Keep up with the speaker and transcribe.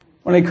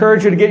I want to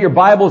encourage you to get your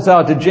Bibles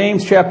out to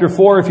James chapter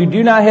 4. If you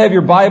do not have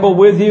your Bible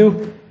with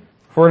you,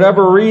 for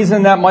whatever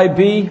reason that might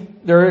be,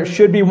 there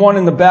should be one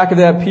in the back of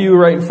that pew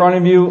right in front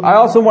of you. I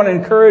also want to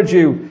encourage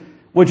you,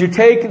 would you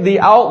take the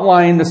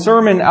outline, the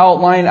sermon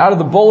outline out of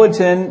the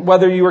bulletin,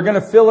 whether you are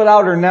going to fill it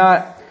out or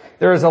not.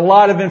 There is a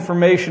lot of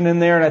information in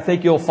there, and I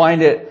think you'll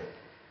find it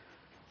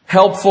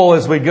helpful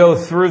as we go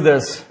through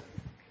this.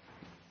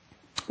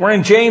 We're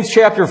in James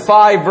chapter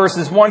 5,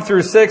 verses 1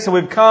 through 6, and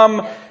we've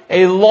come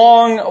a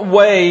long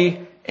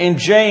way in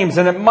James.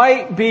 And it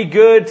might be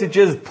good to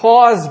just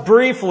pause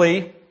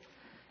briefly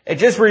and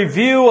just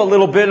review a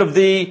little bit of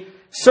the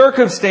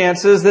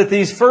circumstances that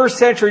these first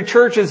century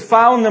churches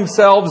found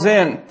themselves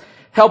in.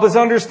 Help us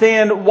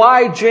understand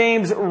why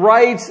James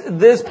writes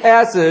this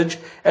passage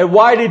and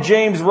why did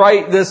James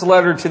write this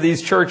letter to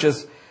these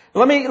churches.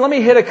 Let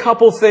me hit a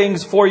couple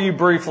things for you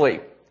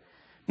briefly.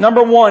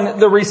 Number one,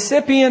 the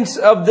recipients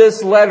of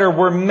this letter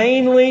were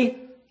mainly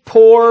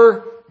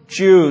poor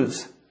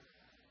Jews.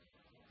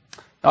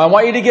 Now, I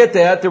want you to get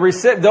that.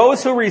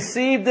 Those who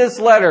received this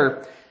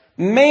letter,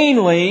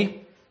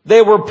 mainly,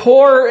 they were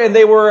poor and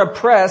they were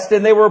oppressed,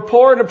 and they were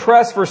poor and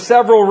oppressed for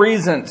several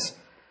reasons.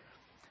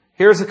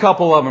 Here's a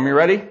couple of them. You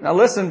ready? Now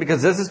listen,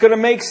 because this is going to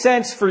make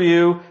sense for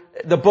you,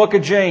 the book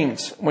of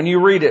James, when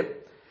you read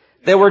it.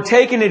 They were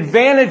taken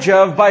advantage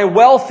of by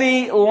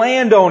wealthy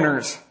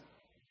landowners.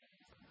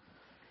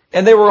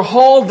 And they were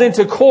hauled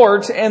into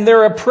court, and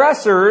their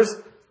oppressors,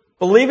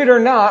 believe it or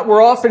not,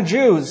 were often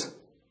Jews.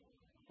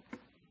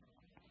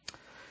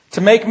 To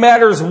make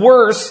matters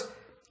worse,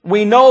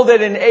 we know that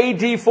in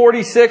AD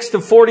 46 to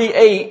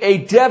 48, a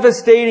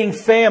devastating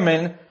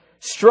famine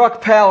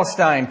struck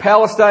Palestine.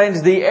 Palestine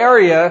is the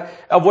area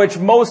of which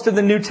most of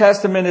the New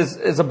Testament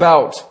is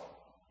about,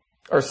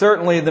 or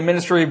certainly the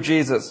ministry of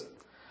Jesus.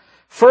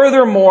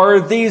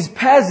 Furthermore, these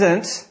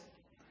peasants,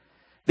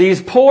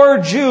 these poor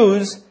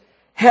Jews,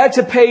 had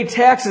to pay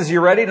taxes. You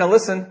ready? Now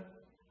listen.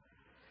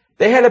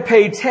 They had to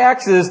pay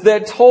taxes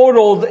that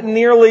totaled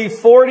nearly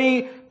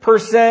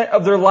 40%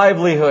 of their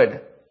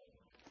livelihood.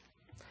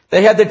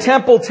 They had the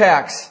temple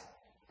tax.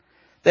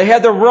 They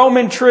had the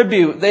Roman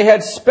tribute. They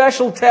had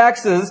special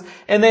taxes.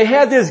 And they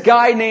had this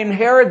guy named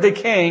Herod the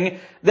king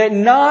that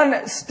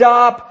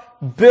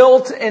non-stop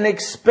built and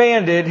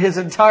expanded his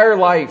entire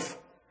life.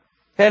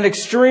 An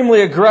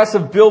extremely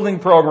aggressive building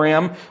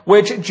program,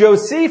 which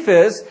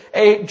Josephus,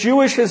 a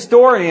Jewish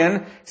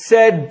historian,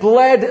 said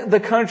bled the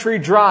country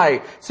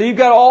dry. So you've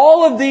got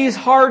all of these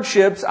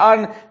hardships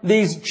on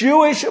these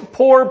Jewish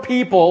poor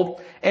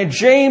people, and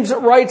James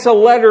writes a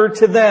letter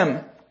to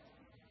them.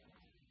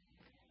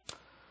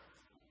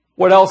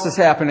 What else is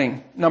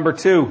happening? Number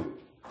two,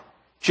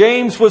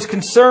 James was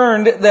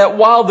concerned that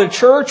while the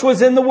church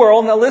was in the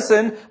world, now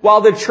listen,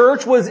 while the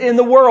church was in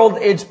the world,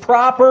 its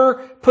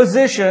proper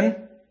position,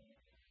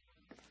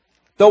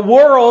 the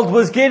world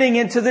was getting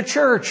into the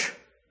church.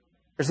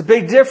 There's a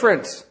big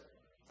difference.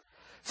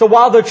 So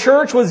while the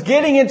church was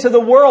getting into the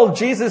world,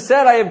 Jesus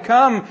said, I have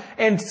come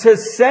and to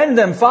send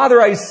them.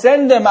 Father, I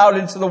send them out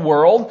into the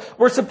world.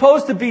 We're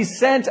supposed to be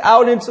sent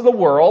out into the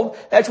world.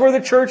 That's where the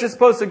church is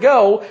supposed to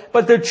go.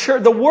 But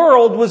the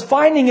world was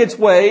finding its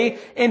way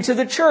into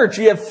the church.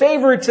 You have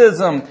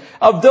favoritism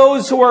of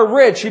those who are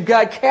rich. You've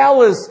got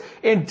callous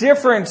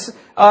indifference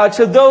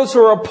to those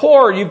who are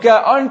poor. You've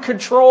got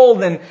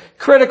uncontrolled and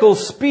critical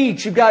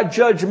speech. You've got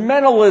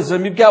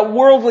judgmentalism. You've got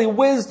worldly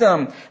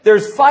wisdom.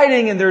 There's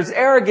fighting and there's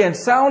arrogance.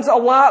 Sounds a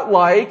lot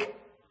like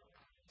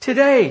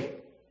today.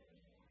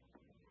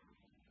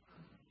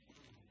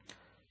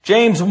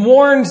 James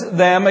warns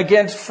them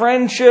against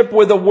friendship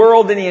with the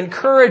world, and he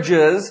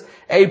encourages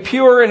a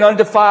pure and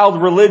undefiled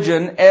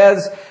religion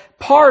as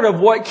part of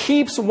what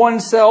keeps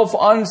oneself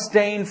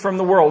unstained from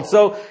the world.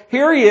 So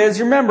here he is.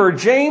 Remember,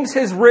 James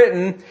has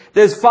written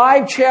this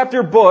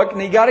 5-chapter book,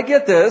 and you got to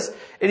get this,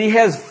 and he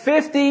has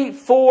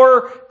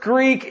 54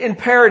 Greek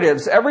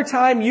imperatives. Every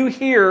time you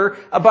hear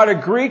about a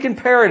Greek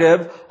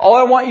imperative, all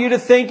I want you to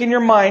think in your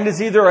mind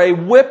is either a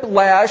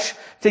whiplash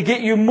to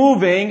get you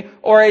moving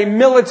or a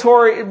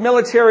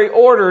military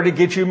order to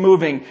get you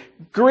moving.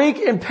 Greek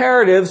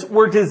imperatives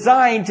were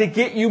designed to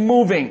get you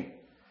moving.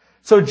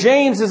 So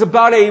James is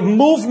about a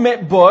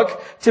movement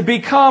book to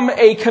become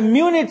a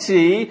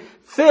community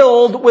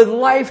filled with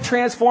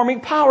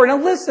life-transforming power.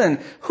 Now listen,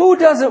 who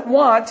doesn't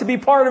want to be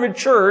part of a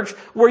church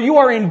where you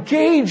are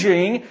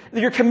engaging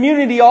your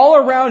community all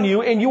around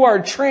you and you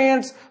are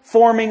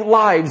transforming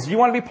lives? Do you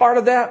want to be part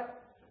of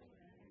that?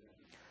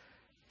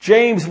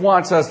 James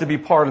wants us to be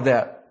part of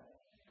that.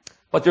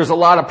 But there's a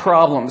lot of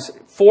problems.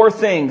 4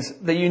 things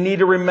that you need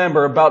to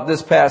remember about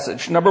this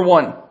passage. Number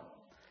 1.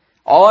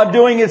 All I'm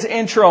doing is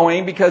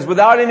introing, because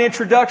without an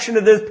introduction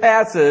to this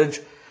passage,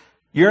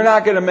 you're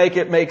not going to make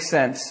it make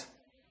sense.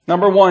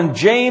 Number 1,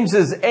 James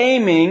is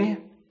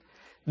aiming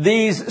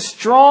these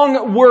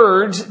strong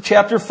words,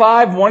 chapter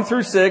 5, 1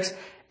 through 6,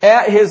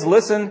 at his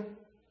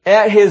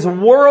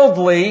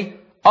worldly,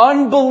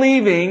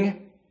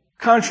 unbelieving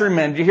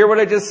countrymen. Do you hear what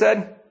I just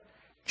said?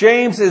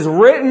 James has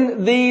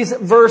written these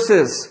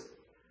verses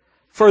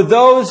for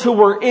those who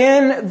were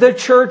in the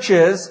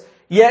churches,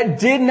 yet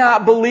did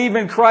not believe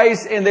in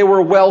Christ, and they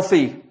were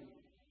wealthy.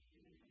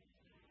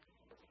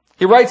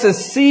 He writes a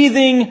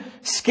seething,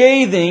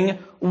 scathing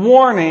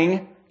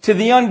warning to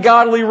the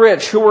ungodly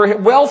rich, who were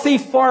wealthy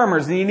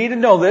farmers. And you need to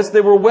know this. They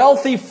were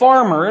wealthy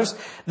farmers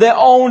that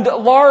owned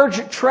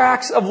large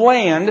tracts of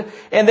land,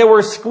 and they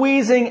were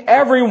squeezing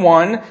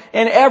everyone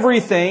and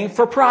everything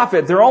for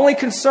profit. Their only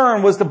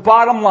concern was the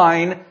bottom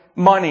line,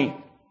 money.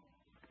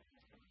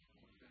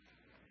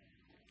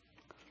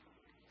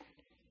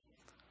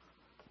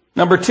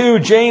 Number 2,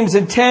 James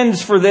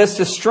intends for this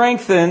to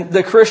strengthen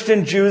the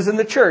Christian Jews in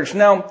the church.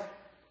 Now,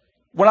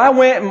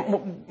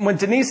 when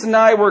Denise and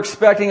I were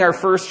expecting our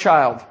first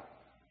child,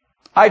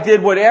 I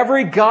did what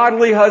every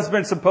godly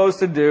husband's supposed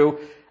to do.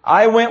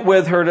 I went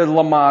with her to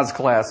Lamaze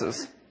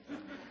classes,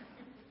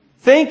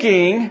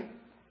 thinking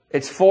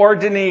it's for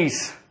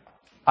Denise.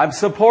 I'm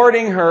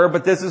supporting her,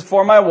 but this is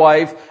for my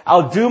wife.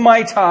 I'll do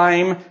my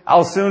time.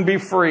 I'll soon be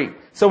free.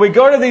 So we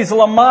go to these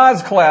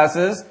Lamaze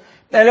classes,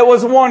 and it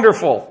was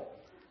wonderful.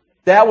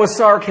 That was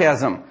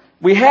sarcasm.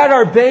 We had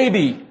our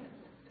baby,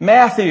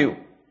 Matthew,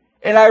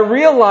 and I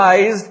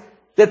realized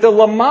that the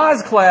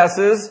Lamaze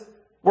classes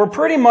were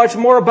pretty much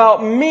more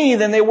about me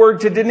than they were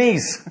to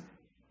Denise.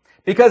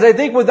 Because I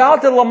think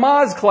without the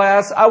Lamaze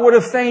class, I would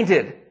have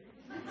fainted.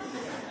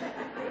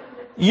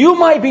 You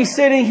might be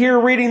sitting here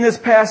reading this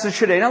passage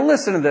today. Now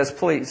listen to this,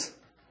 please.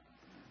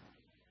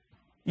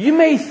 You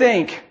may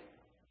think,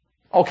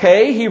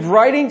 okay, he's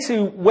writing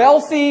to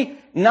wealthy,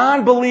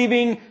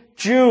 non-believing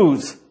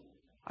Jews.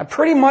 I'm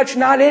pretty much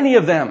not any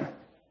of them.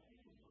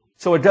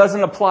 So it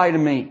doesn't apply to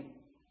me.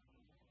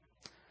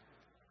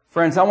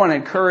 Friends, I want to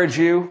encourage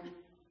you.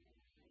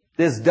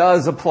 This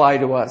does apply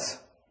to us.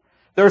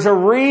 There's a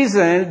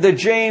reason that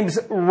James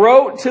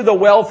wrote to the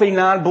wealthy,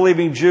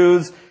 non-believing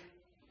Jews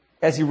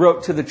as he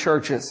wrote to the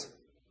churches.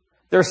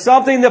 There's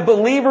something that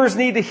believers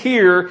need to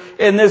hear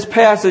in this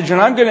passage,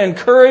 and I'm going to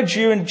encourage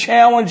you and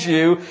challenge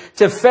you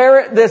to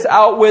ferret this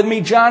out with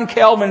me. John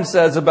Calvin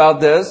says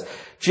about this,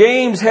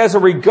 James has a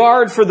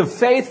regard for the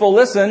faithful,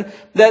 listen,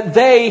 that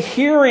they,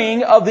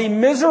 hearing of the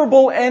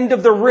miserable end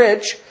of the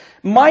rich,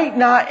 might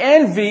not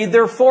envy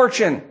their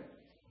fortune.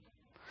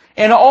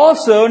 And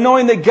also,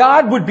 knowing that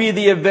God would be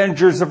the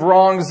avengers of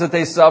wrongs that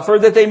they suffer,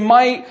 that they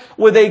might,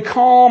 with a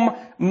calm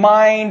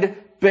mind,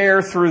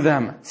 bear through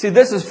them. See,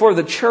 this is for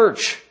the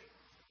church.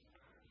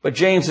 But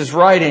James is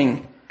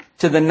writing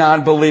to the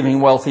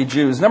non-believing wealthy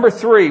Jews. Number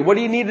 3, what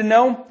do you need to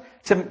know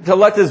to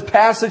let this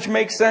passage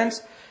make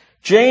sense?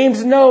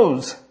 James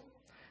knows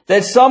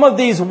that some of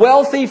these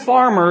wealthy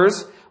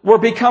farmers were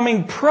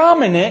becoming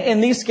prominent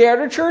in these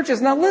scattered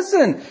churches. Now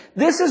listen,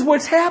 this is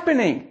what's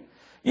happening.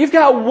 You've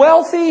got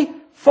wealthy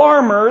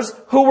farmers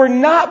who were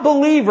not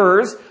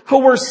believers, who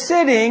were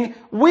sitting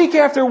week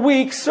after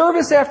week,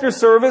 service after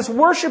service,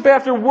 worship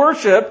after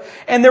worship,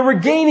 and they were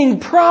gaining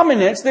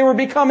prominence. They were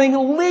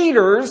becoming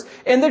leaders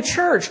in the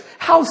church.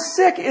 How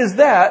sick is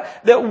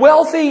that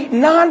wealthy,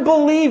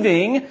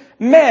 non-believing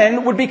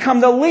men would become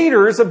the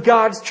leaders of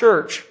God's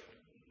church?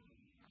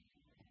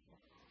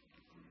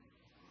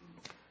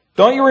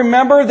 Don't you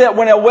remember that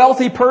when a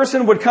wealthy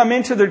person would come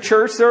into their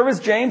church service,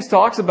 James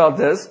talks about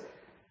this,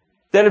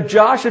 that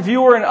if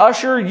you were an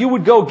usher, you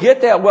would go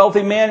get that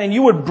wealthy man and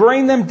you would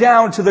bring them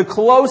down to the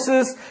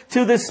closest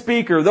to the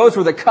speaker. Those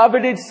were the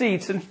coveted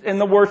seats in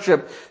the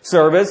worship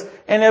service.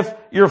 And if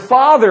your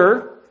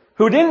father,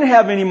 who didn't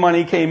have any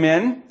money, came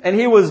in and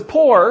he was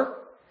poor,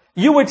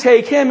 you would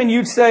take him and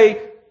you'd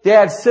say,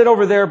 Dad, sit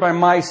over there by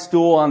my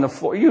stool on the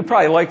floor. You'd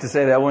probably like to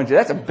say that, wouldn't you?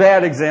 That's a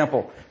bad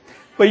example.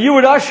 But you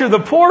would usher the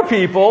poor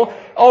people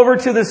over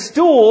to the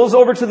stools,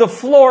 over to the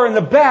floor in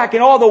the back,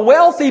 and all the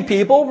wealthy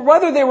people,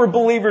 whether they were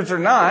believers or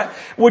not,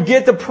 would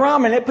get the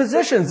prominent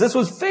positions. This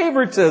was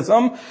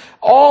favoritism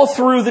all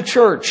through the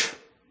church.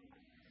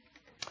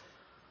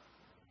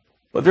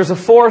 But there's a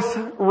fourth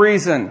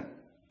reason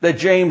that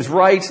James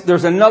writes.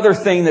 There's another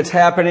thing that's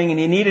happening, and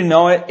you need to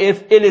know it.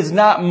 If it is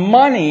not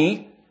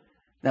money,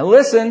 now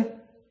listen,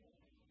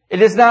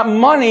 it is not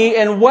money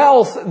and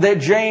wealth that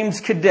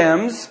James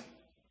condemns,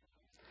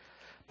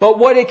 but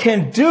what it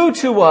can do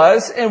to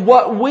us and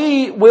what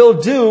we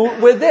will do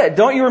with it.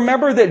 Don't you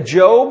remember that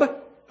Job?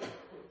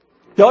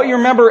 Don't you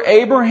remember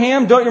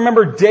Abraham? Don't you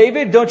remember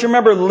David? Don't you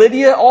remember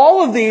Lydia?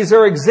 All of these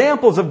are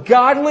examples of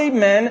godly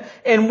men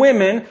and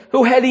women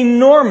who had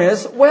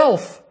enormous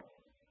wealth.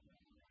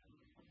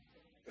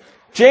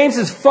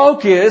 James's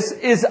focus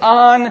is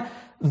on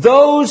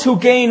those who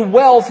gain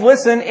wealth,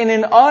 listen, in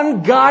an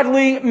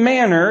ungodly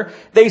manner.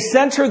 They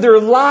center their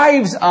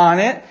lives on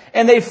it,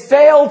 and they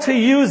fail to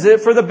use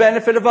it for the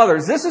benefit of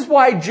others. This is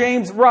why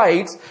James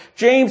writes,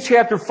 James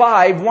chapter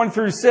 5, 1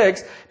 through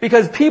 6,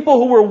 because people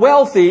who were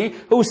wealthy,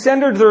 who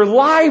centered their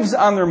lives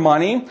on their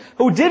money,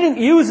 who didn't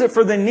use it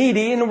for the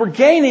needy, and were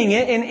gaining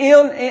it in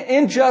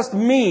unjust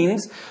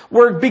means,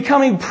 were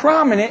becoming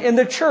prominent in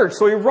the church.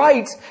 So he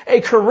writes a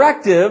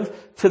corrective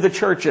to the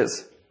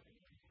churches.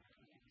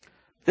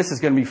 This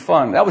is going to be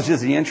fun. That was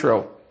just the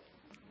intro.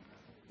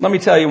 Let me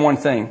tell you one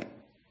thing.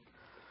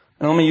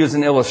 And let me use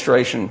an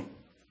illustration.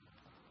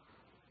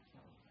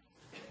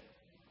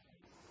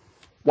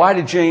 Why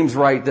did James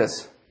write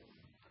this?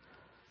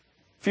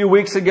 A few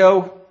weeks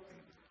ago,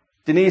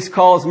 Denise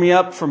calls me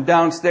up from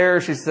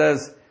downstairs. She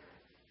says,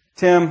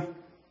 Tim,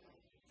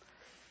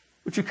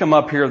 would you come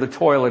up here? The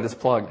toilet is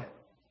plugged.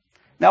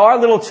 Now, our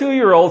little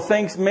 2-year-old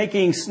thinks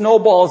making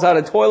snowballs out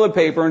of toilet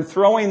paper and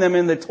throwing them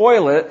in the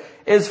toilet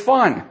is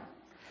fun.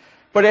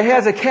 But it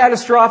has a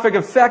catastrophic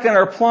effect on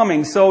our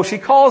plumbing. So she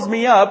calls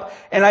me up,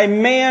 and I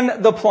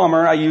man the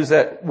plumber. I use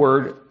that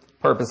word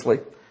purposely.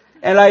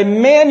 And I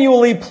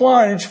manually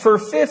plunge for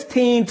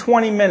 15,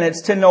 20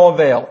 minutes to no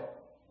avail.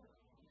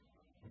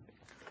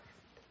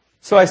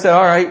 So I said,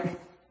 all right.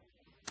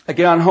 I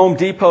get on Home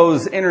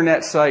Depot's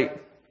internet site.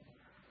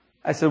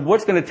 I said,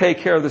 what's going to take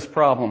care of this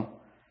problem?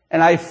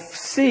 And I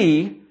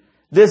see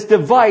this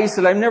device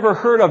that I've never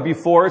heard of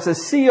before. It's a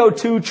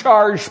CO2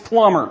 charged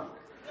plunger.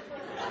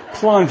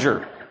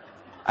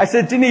 I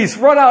said, Denise,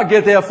 run out and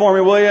get that for me,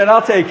 will you? And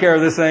I'll take care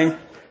of this thing.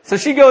 So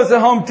she goes to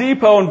Home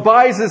Depot and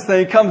buys this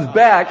thing, comes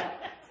back.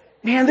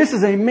 Man, this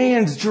is a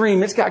man's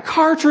dream. It's got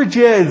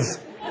cartridges.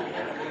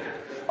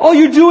 All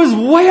you do is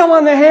wail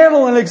on the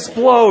handle and it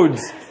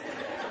explodes.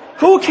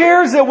 Who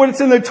cares that what's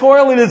in the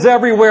toilet is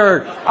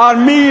everywhere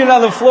on me and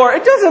on the floor?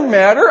 It doesn't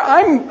matter.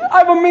 I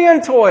have a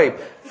man toy.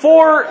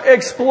 4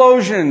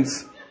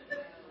 explosions.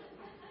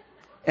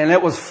 And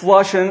it was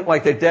flushing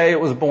like the day it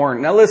was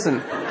born. Now listen.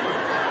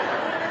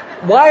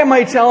 Why am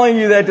I telling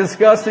you that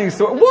disgusting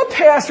story? What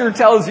pastor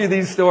tells you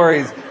these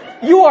stories?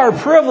 You are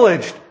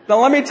privileged. Now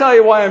let me tell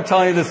you why I'm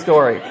telling you this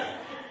story.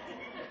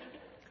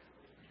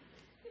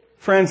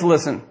 Friends,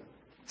 listen.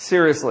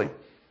 Seriously.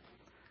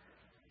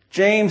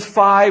 James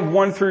 5,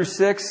 1 through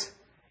 6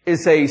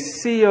 is a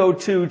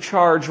CO2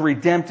 charged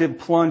redemptive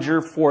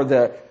plunger for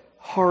the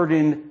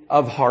hardened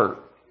of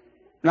heart.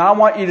 Now I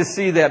want you to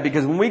see that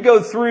because when we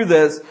go through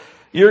this,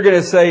 you're going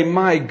to say,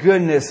 my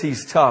goodness,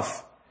 he's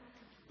tough.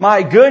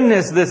 My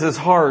goodness, this is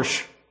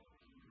harsh.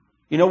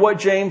 You know what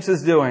James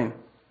is doing?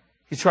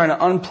 He's trying to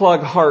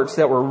unplug hearts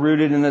that were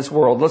rooted in this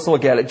world. Let's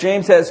look at it.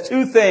 James has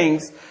 2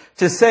 things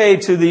to say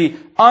to the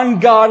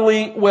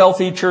ungodly,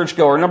 wealthy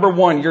churchgoer. Number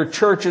 1, your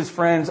church's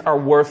friends are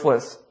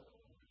worthless.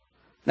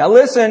 Now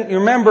listen, you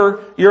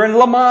remember, you're in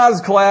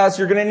Lamaze class.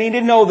 You're going to need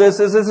to know this.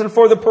 This isn't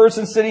for the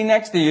person sitting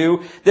next to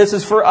you. This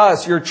is for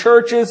us. Your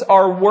churches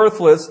are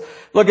worthless.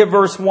 Look at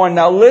verse 1.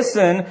 Now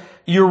listen,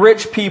 you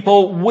rich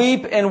people,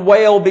 weep and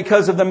wail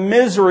because of the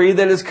misery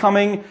that is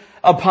coming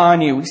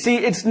upon you. See,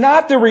 it's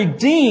not the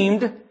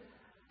redeemed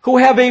who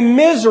have a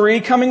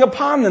misery coming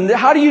upon them.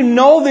 How do you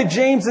know that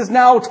James is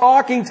now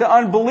talking to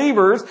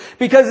unbelievers?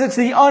 Because it's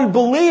the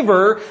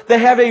unbeliever that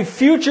have a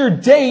future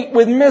date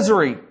with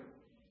misery.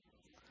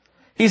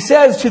 He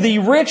says to the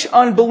rich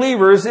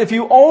unbelievers, if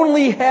you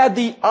only had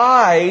the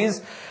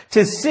eyes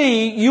to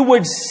see, you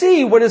would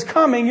see what is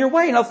coming your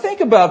way. Now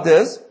think about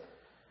this.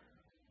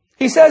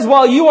 He says,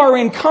 while you are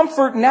in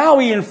comfort now,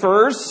 he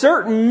infers,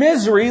 certain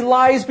misery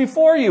lies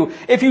before you.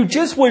 If you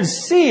just would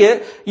see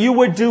it, you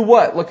would do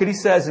what? Look what he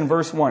says in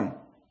verse 1.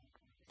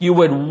 You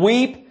would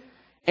weep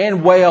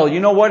and wail. You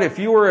know what? If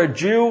you were a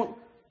Jew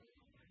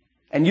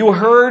and you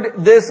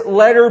heard this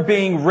letter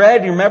being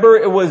read, you remember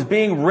it was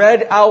being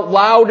read out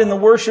loud in the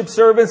worship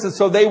service, and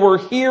so they were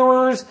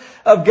hearers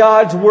of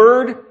God's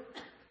word.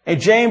 And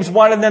James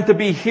wanted them to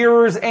be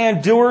hearers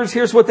and doers.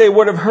 Here's what they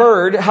would have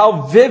heard,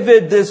 how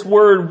vivid this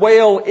word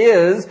wail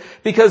is,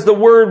 because the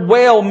word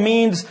wail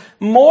means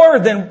more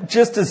than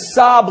just to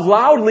sob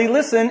loudly.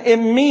 Listen, it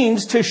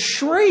means to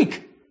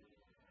shriek.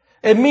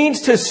 It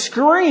means to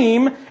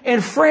scream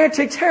in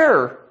frantic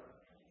terror.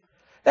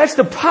 That's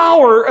the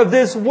power of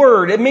this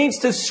word. It means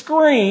to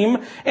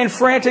scream in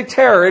frantic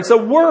terror. It's a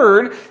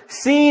word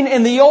seen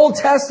in the Old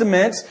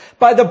Testament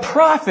by the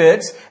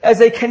prophets as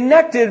they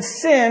connected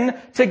sin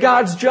to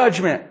God's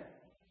judgment.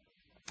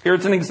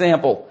 Here's an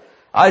example.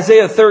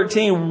 Isaiah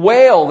 13,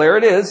 wail, there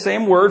it is,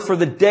 same word, for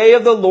the day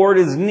of the Lord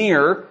is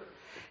near.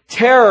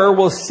 Terror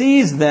will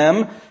seize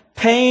them.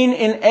 Pain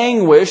and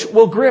anguish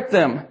will grip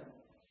them.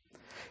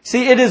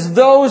 See, it is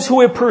those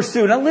who have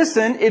pursued. Now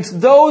listen, it's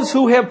those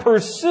who have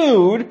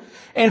pursued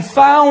and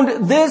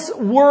found this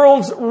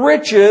world's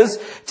riches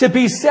to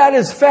be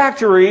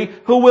satisfactory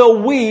who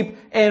will weep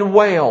and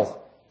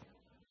wail.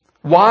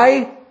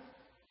 Why?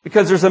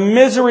 Because there's a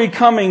misery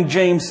coming,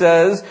 James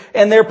says,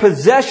 and their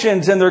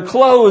possessions and their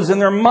clothes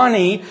and their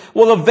money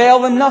will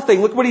avail them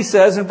nothing. Look what he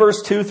says in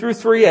verse 2 through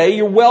 3a.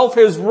 Your wealth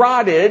has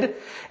rotted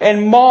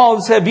and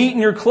moths have eaten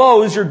your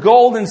clothes. Your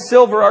gold and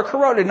silver are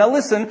corroded. Now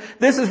listen,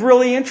 this is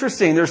really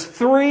interesting. There's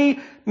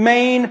 3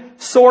 main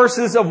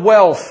sources of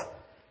wealth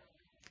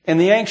in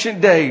the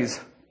ancient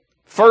days.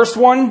 First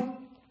one,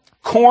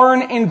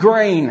 corn and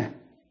grain.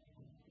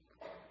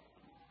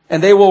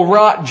 And they will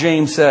rot,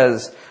 James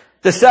says.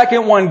 The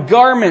second one,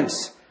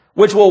 garments,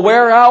 which will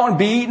wear out and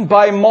be eaten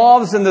by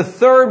moths. And the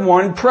third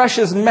one,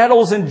 precious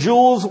metals and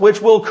jewels,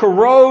 which will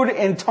corrode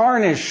and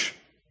tarnish.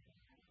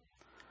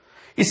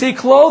 You see,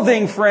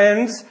 clothing,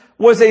 friends,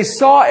 was a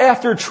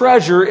sought-after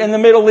treasure in the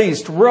Middle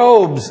East.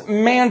 Robes,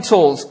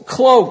 mantles,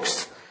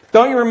 cloaks.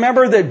 Don't you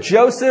remember that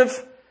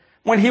Joseph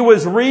When he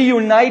was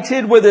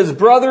reunited with his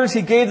brothers,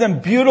 he gave them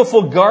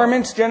beautiful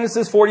garments,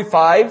 Genesis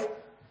 45.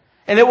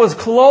 And it was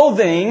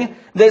clothing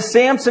that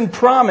Samson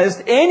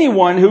promised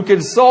anyone who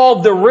could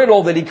solve the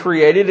riddle that he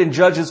created in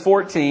Judges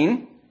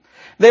 14.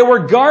 They were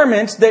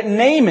garments that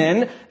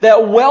Naaman,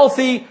 that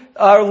wealthy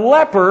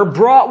leper,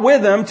 brought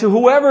with him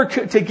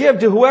to give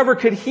to whoever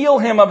could heal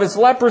him of his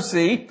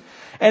leprosy.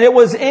 And it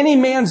was any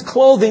man's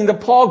clothing that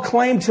Paul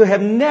claimed to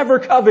have never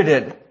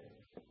coveted.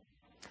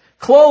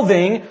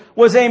 Clothing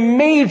was a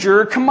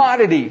major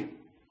commodity,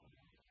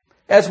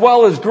 as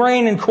well as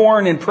grain and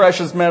corn and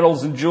precious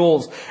metals and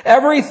jewels.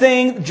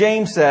 Everything,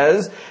 James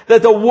says,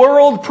 that the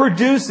world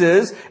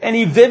produces, and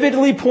he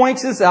vividly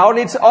points this out,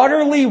 it's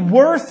utterly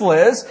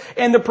worthless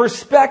in the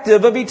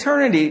perspective of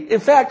eternity. In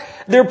fact,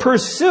 their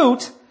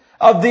pursuit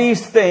of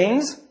these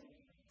things,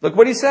 look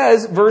what he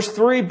says, verse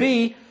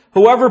 3b,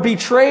 whoever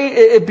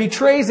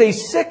betrays a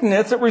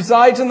sickness that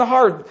resides in the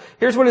heart.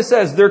 Here's what it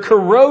says, their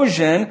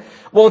corrosion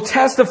will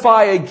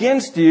testify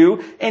against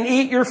you and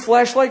eat your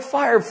flesh like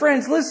fire.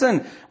 Friends,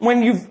 listen,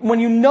 when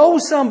you know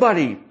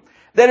somebody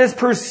that is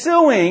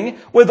pursuing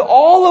with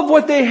all of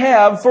what they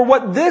have for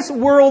what this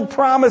world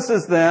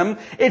promises them,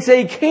 it's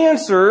a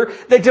cancer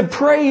that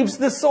depraves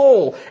the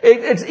soul.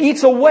 It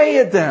eats away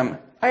at them.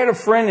 I had a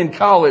friend in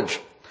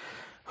college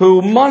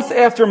who month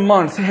after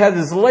month had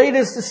his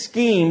latest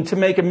scheme to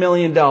make $1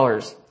 million.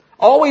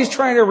 Always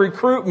trying to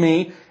recruit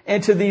me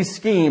into these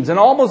schemes. And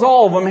almost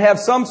all of them have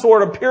some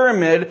sort of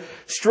pyramid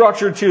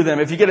structure to them.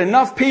 If you get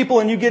enough people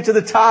and you get to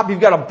the top, you've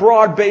got a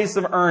broad base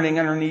of earning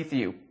underneath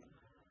you.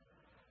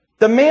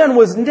 The man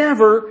was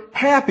never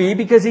happy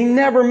because he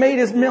never made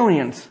his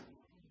millions.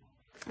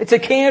 It's a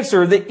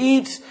cancer that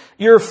eats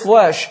your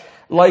flesh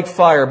like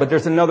fire. But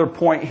there's another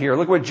point here.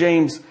 Look what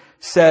James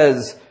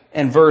says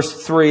in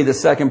verse 3, the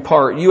second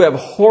part. You have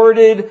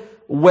hoarded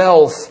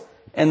wealth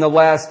in the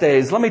last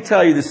days. Let me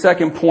tell you the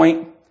second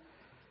point.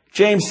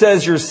 James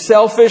says your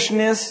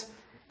selfishness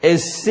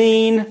is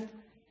seen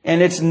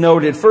and it's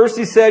noted. First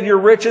he said your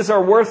riches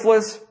are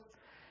worthless.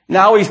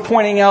 Now he's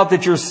pointing out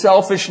that your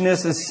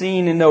selfishness is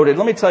seen and noted.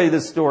 Let me tell you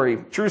this story.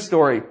 True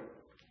story.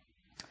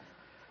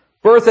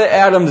 Bertha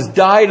Adams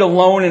died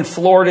alone in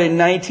Florida in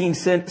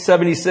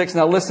 1976.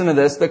 Now listen to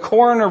this. The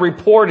coroner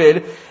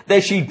reported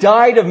that she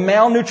died of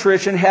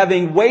malnutrition,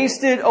 having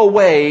wasted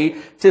away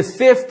to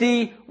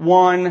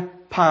 51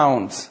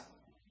 pounds.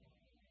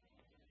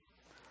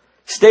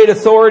 State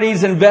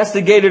authorities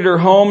investigated her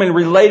home and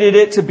related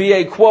it to be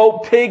a,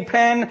 quote, pig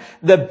pen,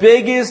 the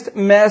biggest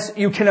mess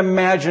you can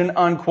imagine,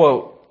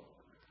 unquote.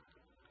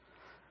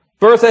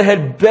 Bertha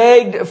had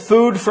begged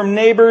food from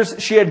neighbors.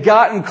 She had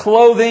gotten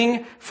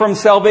clothing from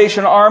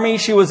Salvation Army.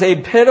 She was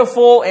a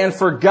pitiful and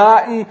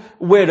forgotten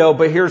widow.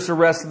 But here's the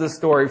rest of the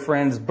story,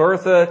 friends.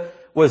 Bertha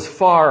was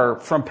far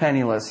from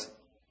penniless.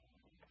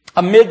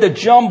 Amid the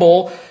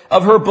jumble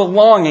of her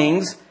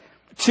belongings,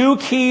 2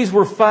 keys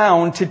were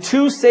found to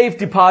 2 safe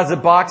deposit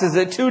boxes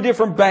at 2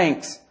 different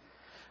banks.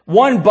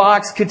 One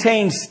box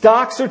contained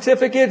stock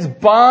certificates,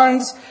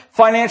 bonds,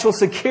 financial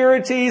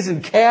securities,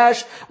 and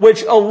cash,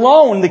 which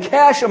alone, the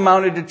cash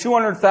amounted to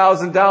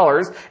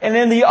 $200,000. And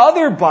in the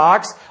other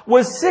box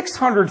was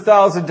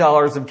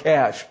 $600,000 of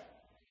cash.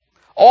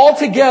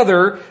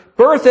 Altogether,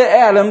 Bertha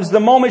Adams,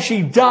 the moment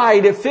she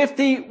died at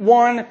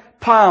 51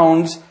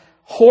 pounds,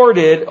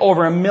 hoarded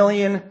over $1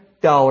 million.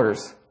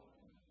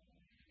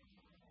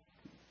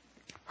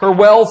 Her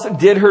wealth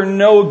did her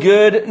no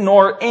good,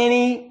 nor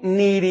any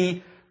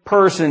needy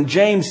person.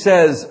 James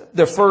says,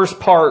 the first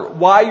part,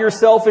 why your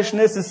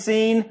selfishness is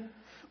seen,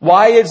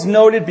 why it's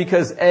noted,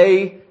 because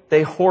A,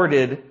 they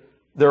hoarded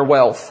their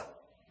wealth.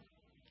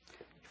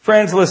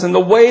 Friends, listen, the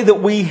way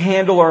that we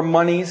handle our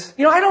monies,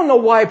 I don't know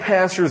why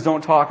pastors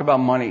don't talk about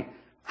money.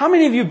 How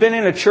many of you have been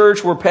in a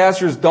church where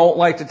pastors don't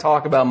like to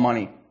talk about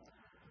money?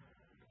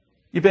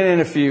 You've been in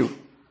a few.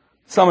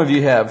 Some of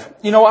you have.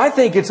 I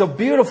think it's a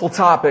beautiful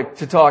topic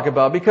to talk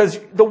about because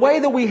the way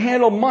that we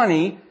handle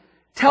money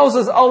tells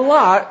us a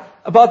lot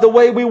about the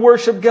way we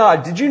worship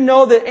God. Did you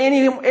know that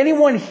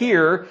anyone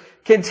here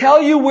can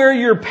tell you where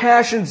your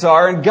passions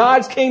are in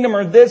God's kingdom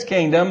or this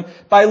kingdom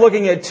by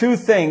looking at 2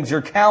 things,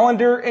 your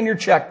calendar and your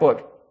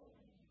checkbook?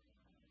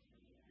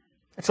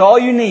 That's all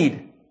you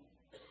need.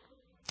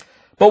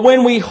 But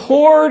when we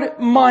hoard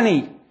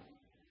money,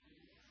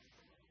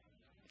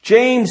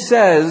 James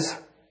says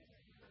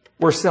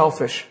we're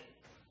selfish.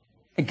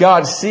 And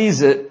God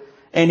sees it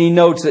and He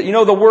notes it.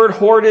 The word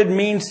hoarded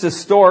means to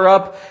store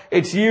up.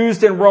 It's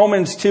used in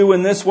Romans 2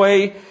 in this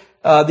way.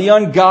 The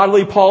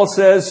ungodly, Paul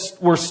says,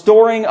 were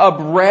storing up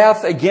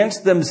wrath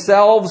against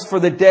themselves for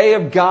the day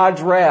of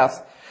God's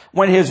wrath.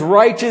 When His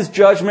righteous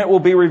judgment will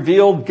be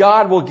revealed,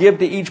 God will give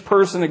to each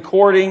person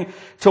according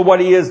to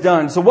what he has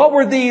done. So what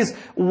were these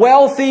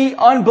wealthy,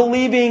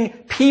 unbelieving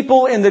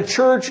people in the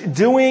church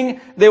doing?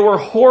 They were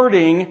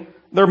hoarding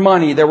their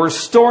money. They were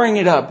storing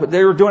it up. But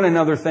they were doing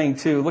another thing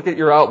too. Look at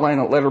your outline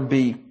at letter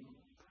B.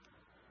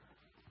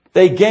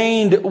 They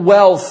gained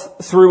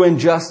wealth through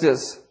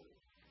injustice.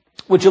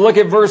 Would you look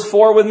at verse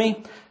 4 with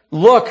me?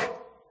 Look,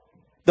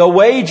 The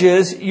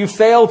wages you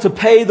fail to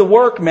pay the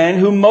workmen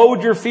who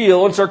mowed your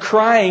fields are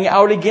crying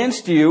out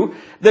against you.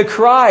 The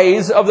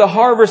cries of the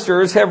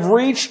harvesters have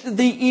reached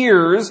the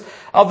ears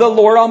of the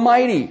Lord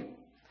Almighty.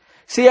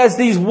 See, as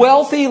these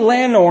wealthy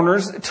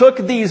landowners took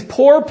these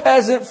poor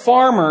peasant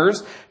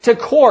farmers to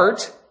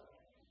court,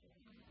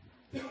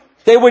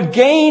 they would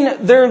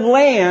gain their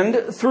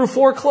land through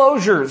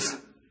foreclosures.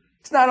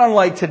 It's not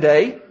unlike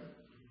today.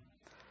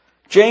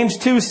 James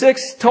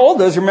 2:6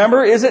 told us,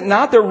 remember, is it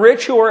not the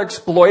rich who are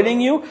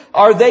exploiting you?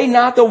 Are they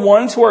not the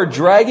ones who are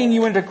dragging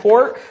you into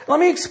court? Let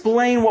me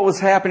explain what was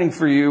happening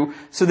for you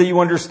so that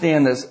you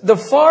understand this. The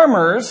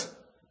farmers,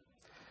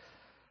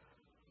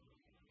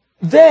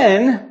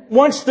 then,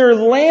 once their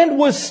land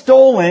was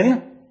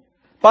stolen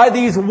by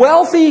these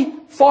wealthy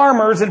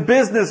farmers and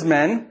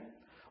businessmen,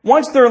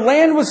 once their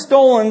land was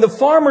stolen, the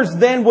farmers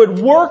then would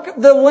work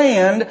the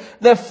land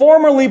that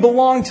formerly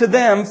belonged to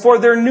them for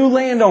their new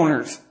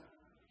landowners.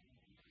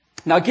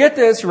 Now get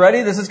this,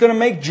 ready? This is going to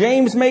make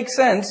James make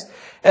sense.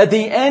 At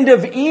the end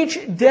of each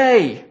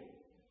day,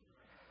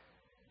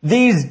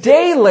 these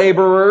day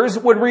laborers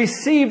would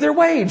receive their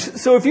wage.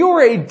 So if you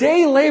were a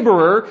day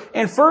laborer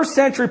in first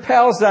century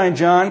Palestine,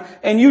 John,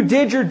 and you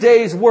did your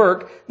day's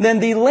work, then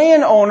the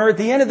landowner at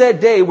the end of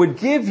that day would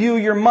give you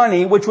your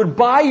money, which would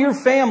buy your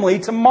family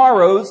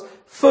tomorrow's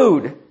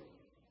food.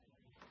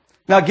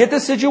 Now get the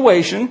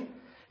situation.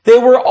 They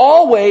were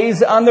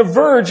always on the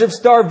verge of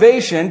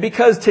starvation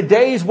because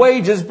today's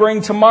wages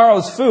bring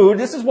tomorrow's food.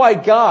 This is why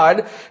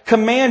God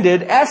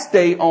commanded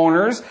estate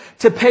owners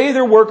to pay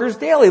their workers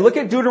daily. Look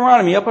at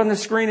Deuteronomy up on the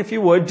screen if you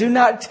would. Do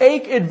not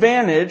take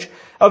advantage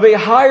of a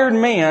hired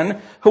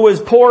man who is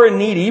poor and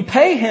needy.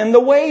 Pay him the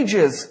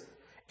wages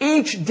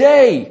each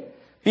day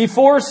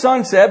before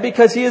sunset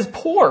because he is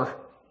poor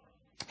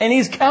and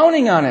he's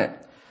counting on it.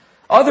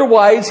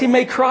 Otherwise, he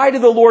may cry to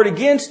the Lord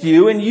against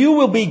you and you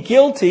will be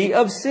guilty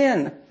of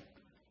sin.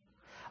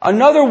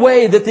 Another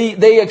way that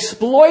they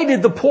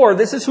exploited the poor,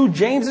 this is who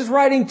James is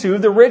writing to,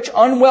 the rich,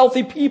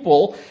 unwealthy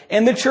people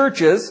in the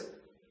churches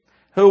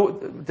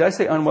who, did I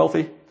say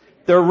unwealthy?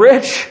 The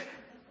rich,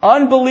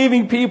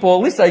 unbelieving people,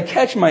 at least I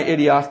catch my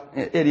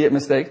idiot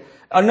mistake.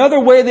 Another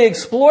way they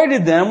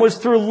exploited them was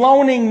through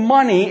loaning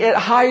money at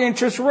high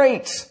interest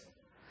rates.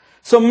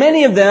 So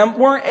many of them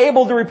weren't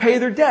able to repay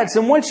their debts.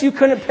 And once you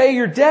couldn't pay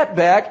your debt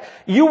back,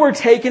 you were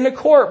taken to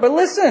court. But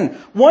listen,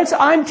 once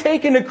I'm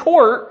taken to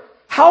court,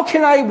 how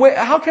can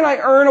I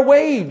earn a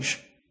wage?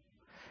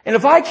 And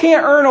if I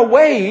can't earn a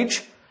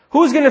wage,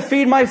 who's going to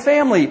feed my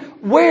family?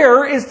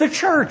 Where is the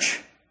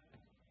church?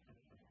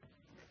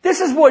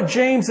 This is what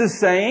James is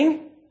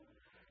saying.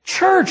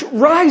 Church,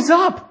 rise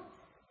up.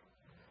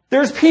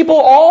 There's people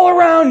all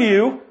around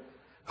you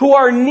who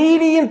are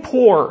needy and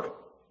poor.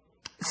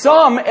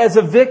 Some as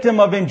a victim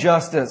of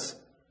injustice.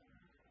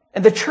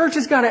 And the church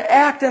has got to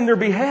act on their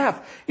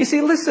behalf. You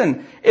see,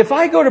 listen, if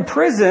I go to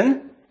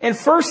prison in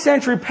first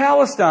century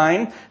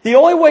Palestine, the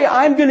only way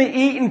I'm going to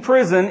eat in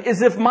prison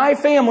is if my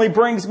family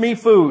brings me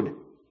food.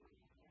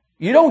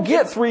 You don't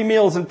get 3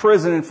 meals in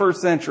prison in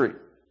first century.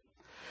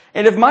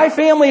 And if my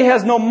family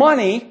has no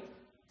money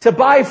to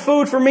buy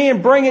food for me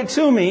and bring it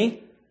to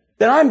me,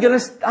 then I'm going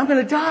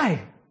to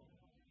die.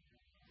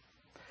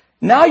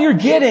 Now you're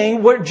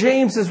getting what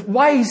James is,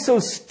 why he's so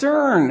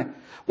stern,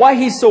 why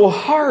he's so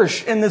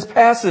harsh in this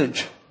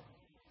passage.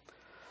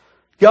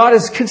 God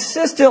has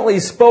consistently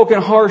spoken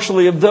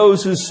harshly of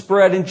those who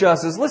spread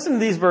injustice. Listen to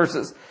these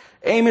verses.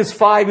 Amos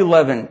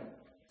 5:11.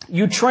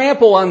 You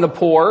trample on the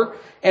poor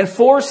and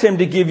force him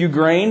to give you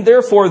grain.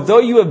 Therefore, though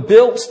you have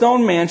built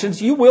stone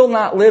mansions, you will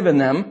not live in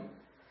them.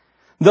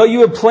 Though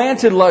you have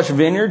planted lush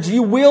vineyards,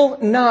 you will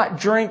not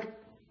drink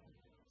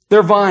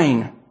their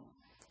vine.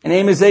 And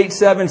Amos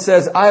 8:7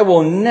 says, I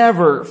will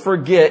never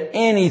forget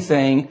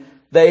anything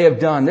they have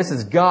done. This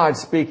is God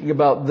speaking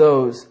about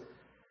those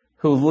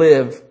who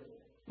live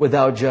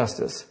without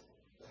justice.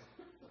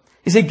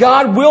 You see,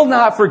 God will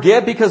not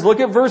forget because look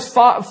at verse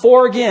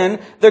 4 again.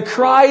 The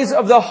cries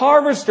of the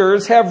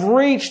harvesters have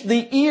reached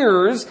the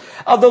ears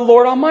of the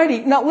Lord Almighty.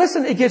 Now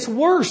listen, it gets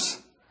worse.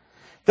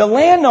 The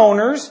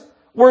landowners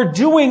were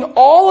doing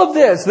all of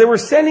this. They were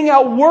sending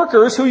out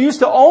workers who used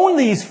to own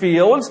these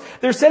fields.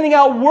 They're sending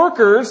out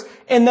workers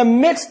in the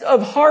midst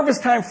of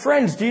harvest time.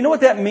 Friends, do you know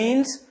what that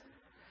means?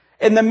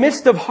 In the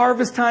midst of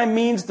harvest time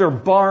means their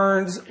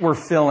barns were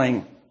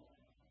filling.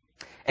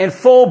 And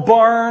full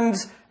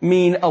barns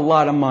mean a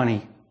lot of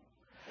money.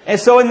 And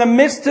so in the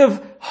midst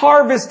of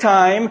harvest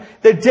time,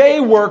 the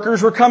day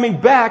workers were coming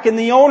back and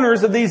the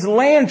owners of these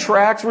land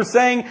tracts were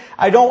saying,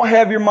 I don't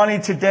have your money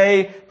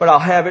today, but I'll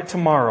have it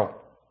tomorrow.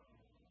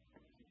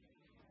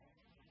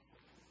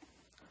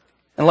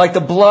 And like the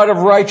blood of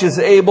righteous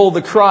Abel,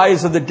 the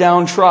cries of the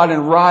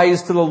downtrodden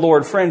rise to the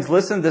Lord. Friends,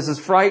 listen, this is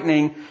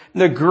frightening.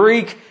 The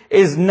Greek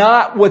is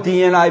not what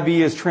the NIV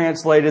is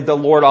translated, the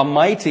Lord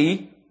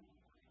Almighty.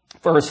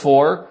 Verse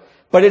 4,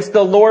 but it's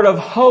the Lord of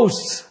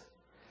hosts,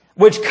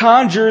 which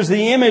conjures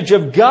the image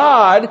of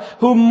God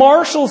who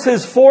marshals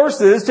his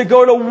forces to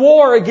go to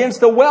war against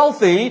the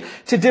wealthy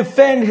to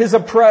defend his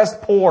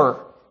oppressed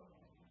poor.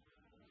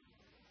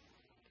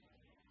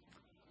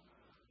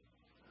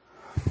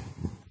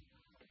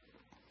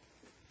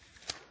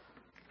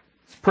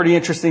 Pretty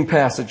interesting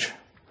passage.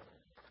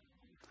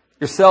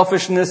 Your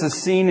selfishness is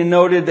seen and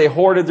noted. They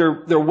hoarded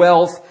their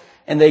wealth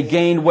and they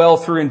gained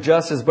wealth through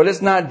injustice. But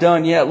it's not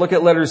done yet. Look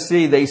at letter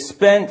C. They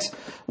spent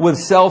with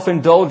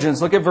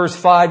self-indulgence. Look at verse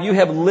 5. You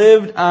have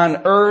lived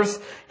on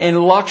earth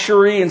in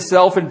luxury and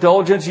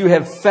self-indulgence. You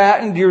have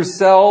fattened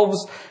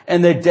yourselves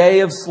in the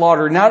day of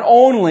slaughter. Not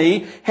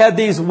only had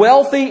these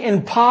wealthy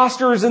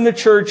impostors in the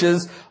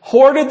churches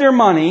hoarded their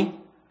money,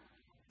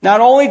 not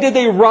only did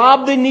they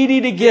rob the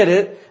needy to get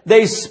it,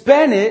 they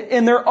spent it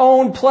in their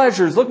own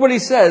pleasures. Look what he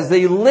says.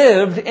 They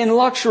lived in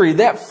luxury.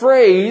 That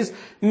phrase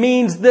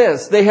means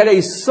this. They had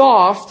a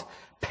soft,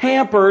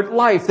 pampered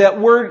life. That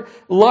word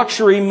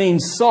luxury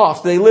means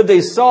soft. They lived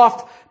a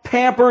soft,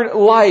 pampered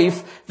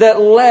life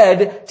that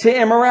led to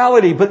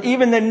immorality. But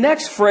even the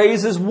next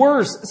phrase is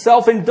worse.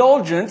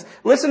 Self-indulgence.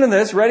 Listen to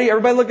this. Ready?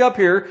 Everybody look up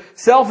here.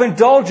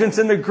 Self-indulgence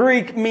in the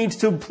Greek means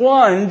to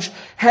plunge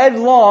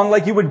headlong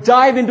like you would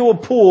dive into a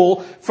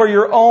pool for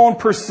your own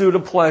pursuit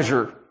of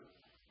pleasure.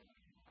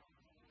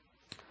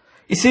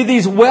 You see,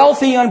 these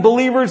wealthy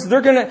unbelievers,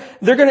 they're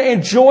gonna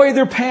enjoy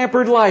their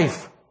pampered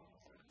life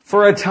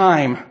for a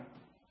time.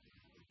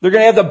 They're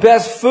gonna have the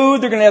best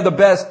food, they're gonna have the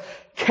best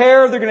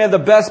care, they're gonna have the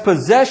best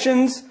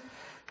possessions,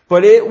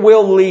 but it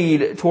will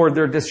lead toward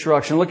their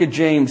destruction. Look at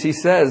James. He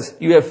says,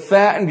 you have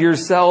fattened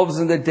yourselves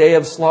in the day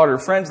of slaughter.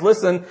 Friends,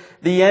 listen,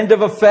 the end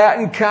of a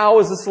fattened cow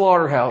is a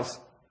slaughterhouse.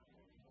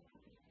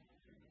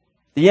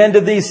 The end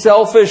of these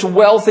selfish,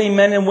 wealthy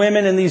men and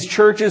women in these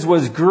churches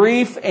was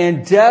grief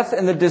and death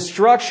and the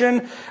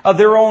destruction of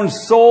their own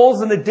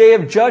souls in the day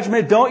of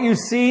judgment. Don't you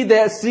see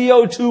that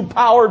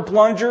CO2-powered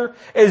plunger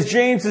as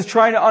James is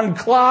trying to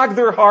unclog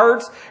their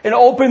hearts and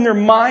open their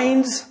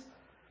minds,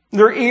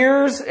 their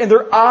ears, and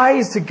their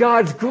eyes to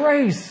God's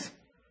grace?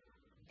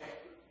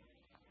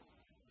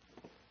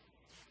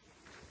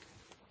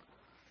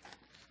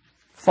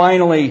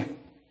 Finally,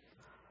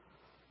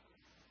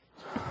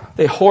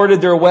 they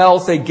hoarded their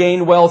wealth. They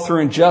gained wealth through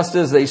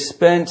injustice. They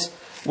spent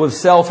with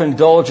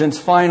self-indulgence.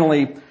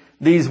 Finally,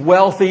 these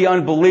wealthy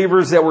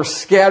unbelievers that were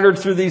scattered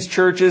through these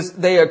churches,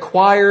 they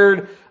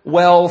acquired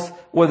wealth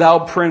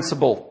without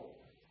principle.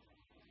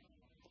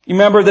 You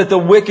remember that the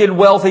wicked,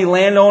 wealthy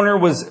landowner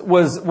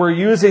were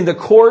using the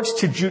courts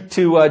to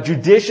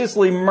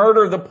judiciously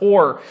murder the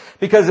poor.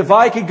 Because if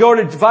I go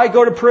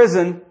to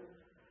prison,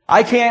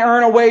 I can't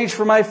earn a wage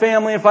for my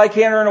family. If I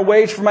can't earn a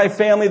wage for my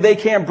family, they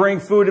can't bring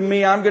food to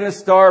me. I'm going to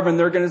starve and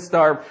they're going to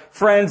starve.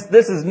 Friends,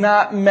 this is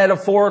not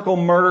metaphorical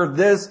murder.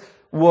 This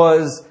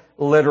was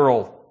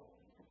literal.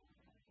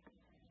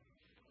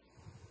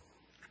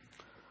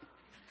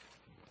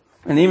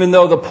 And even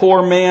though the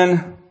poor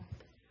man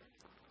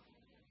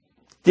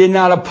did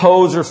not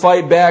oppose or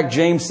fight back,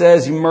 James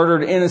says he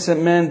murdered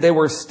innocent men. They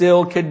were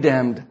still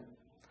condemned.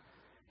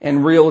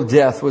 And real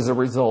death was a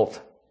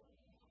result.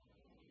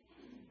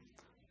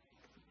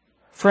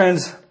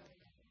 Friends,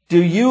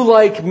 do you,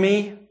 like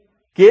me,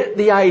 get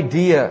the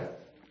idea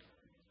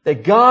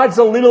that God's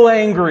a little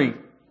angry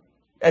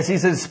as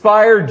He's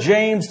inspired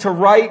James to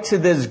write to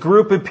this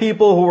group of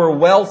people who are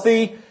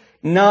wealthy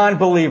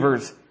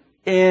non-believers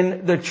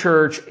in the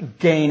church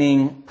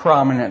gaining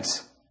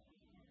prominence?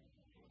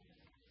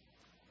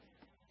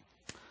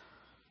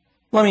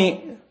 Let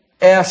me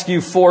ask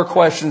you 4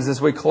 questions as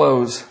we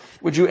close.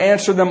 Would you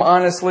answer them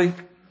honestly?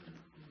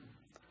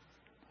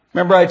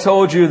 Remember I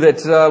told you that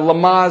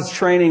Lamaze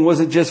training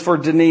wasn't just for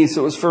Denise,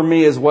 it was for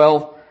me as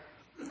well.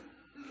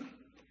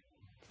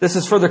 This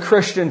is for the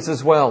Christians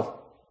as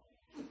well.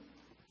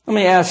 Let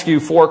me ask you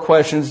 4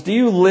 questions. Do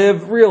you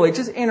live, really,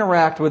 just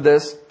interact with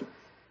this.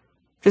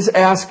 Just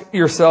ask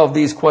yourself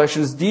these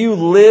questions. Do you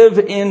live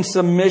in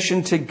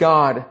submission to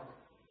God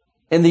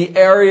in the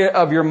area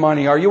of your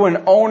money? Are you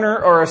an owner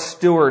or a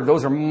steward?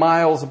 Those are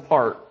miles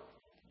apart.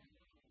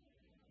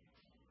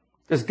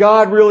 Does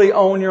God really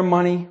own your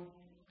money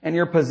and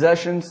your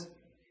possessions?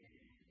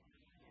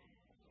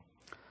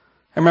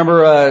 I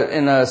remember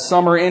in a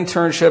summer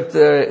internship,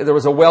 there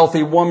was a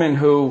wealthy woman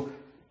who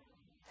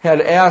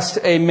had asked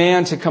a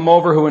man to come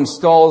over who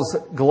installs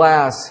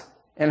glass,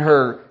 and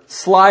her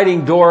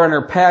sliding door on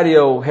her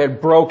patio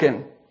had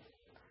broken.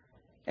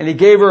 And he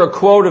gave her a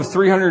quote of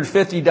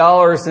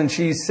 $350, and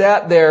she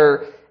sat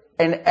there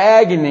in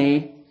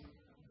agony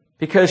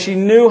because she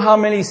knew how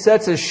many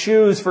sets of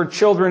shoes for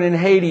children in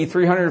Haiti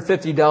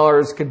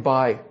 $350 could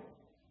buy.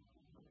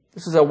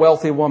 This is a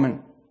wealthy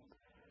woman.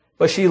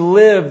 But she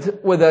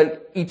lived with an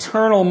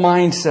eternal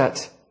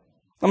mindset.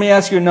 Let me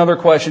ask you another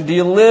question. Do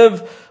you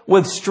live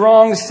with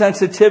strong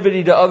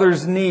sensitivity to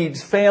others'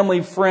 needs,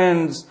 family,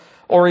 friends,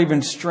 or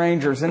even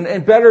strangers?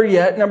 And better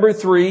yet, number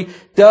 3,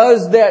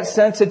 does that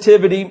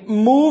sensitivity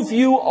move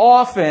you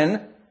often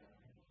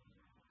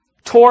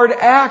toward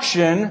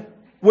action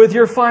with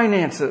your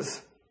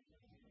finances?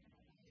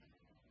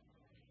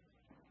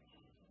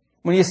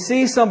 When you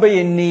see somebody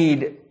in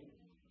need,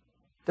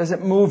 does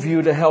it move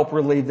you to help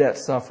relieve that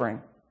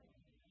suffering?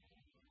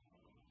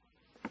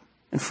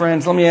 And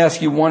friends, let me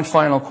ask you one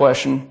final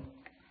question.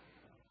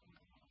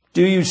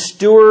 Do you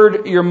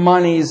steward your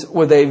monies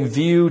with a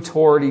view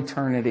toward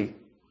eternity?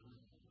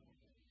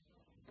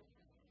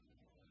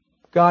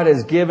 God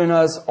has given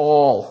us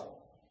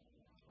all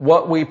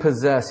what we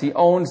possess. He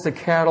owns the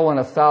cattle on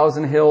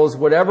 1,000 hills.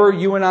 Whatever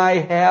you and I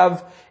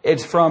have,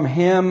 it's from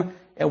Him,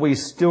 and we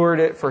steward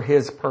it for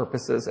His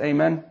purposes.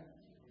 Amen?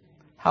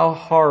 How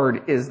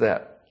hard is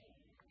that?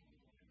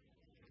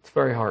 It's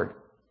very hard.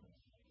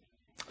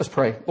 Let's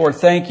pray. Lord,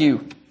 thank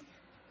you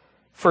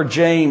for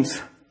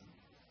James.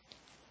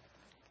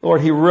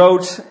 Lord, he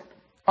wrote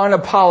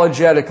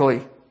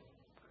unapologetically,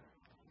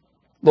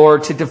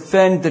 Lord, to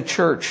defend the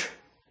church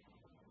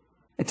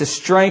and to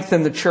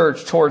strengthen the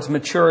church towards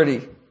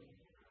maturity.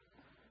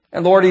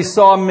 And Lord, he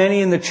saw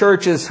many in the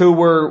churches who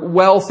were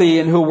wealthy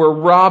and who were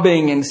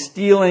robbing and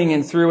stealing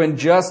and through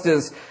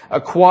injustice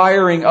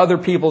acquiring other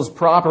people's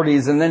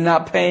properties and then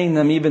not paying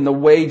them even the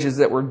wages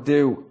that were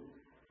due.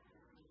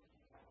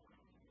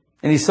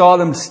 And he saw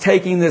them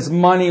taking this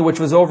money which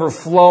was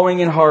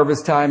overflowing in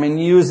harvest time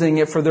and using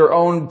it for their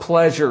own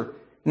pleasure,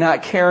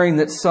 not caring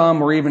that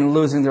some were even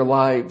losing their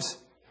lives.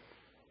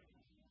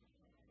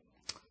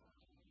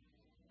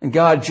 And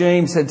God,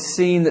 James had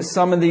seen that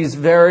some of these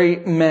very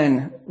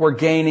men were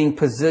gaining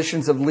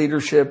positions of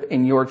leadership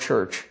in your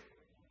church.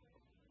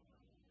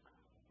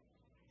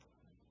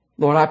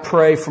 Lord, I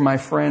pray for my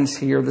friends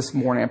here this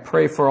morning. I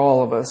pray for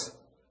all of us.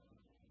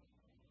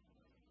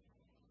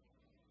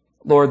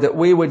 Lord, that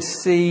we would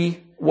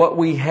see what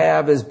we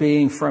have as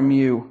being from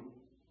you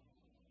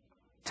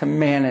to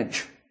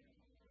manage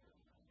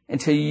and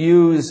to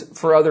use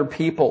for other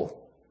people.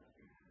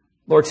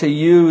 Lord, to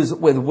use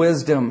with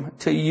wisdom,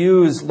 to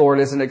use, Lord,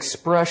 as an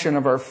expression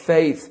of our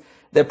faith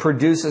that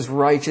produces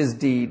righteous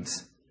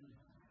deeds.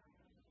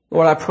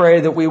 Lord, I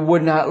pray that we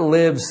would not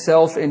live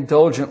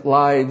self-indulgent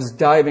lives,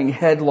 diving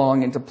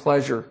headlong into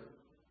pleasure.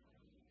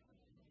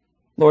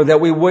 Lord,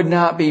 that we would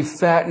not be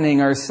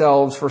fattening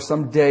ourselves for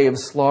some day of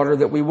slaughter,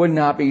 that we would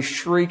not be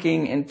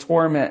shrieking in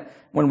torment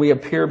when we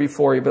appear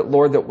before you, but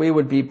Lord, that we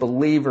would be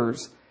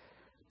believers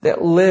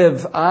that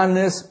live on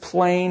this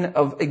plane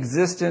of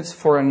existence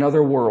for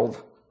another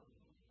world.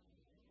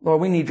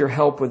 Lord, we need your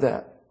help with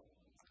that.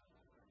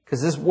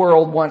 Because this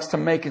world wants to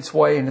make its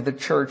way into the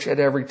church at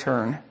every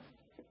turn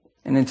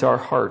and into our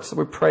hearts. So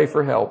we pray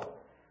for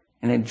help.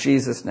 And in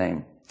Jesus'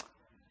 name,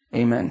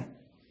 amen.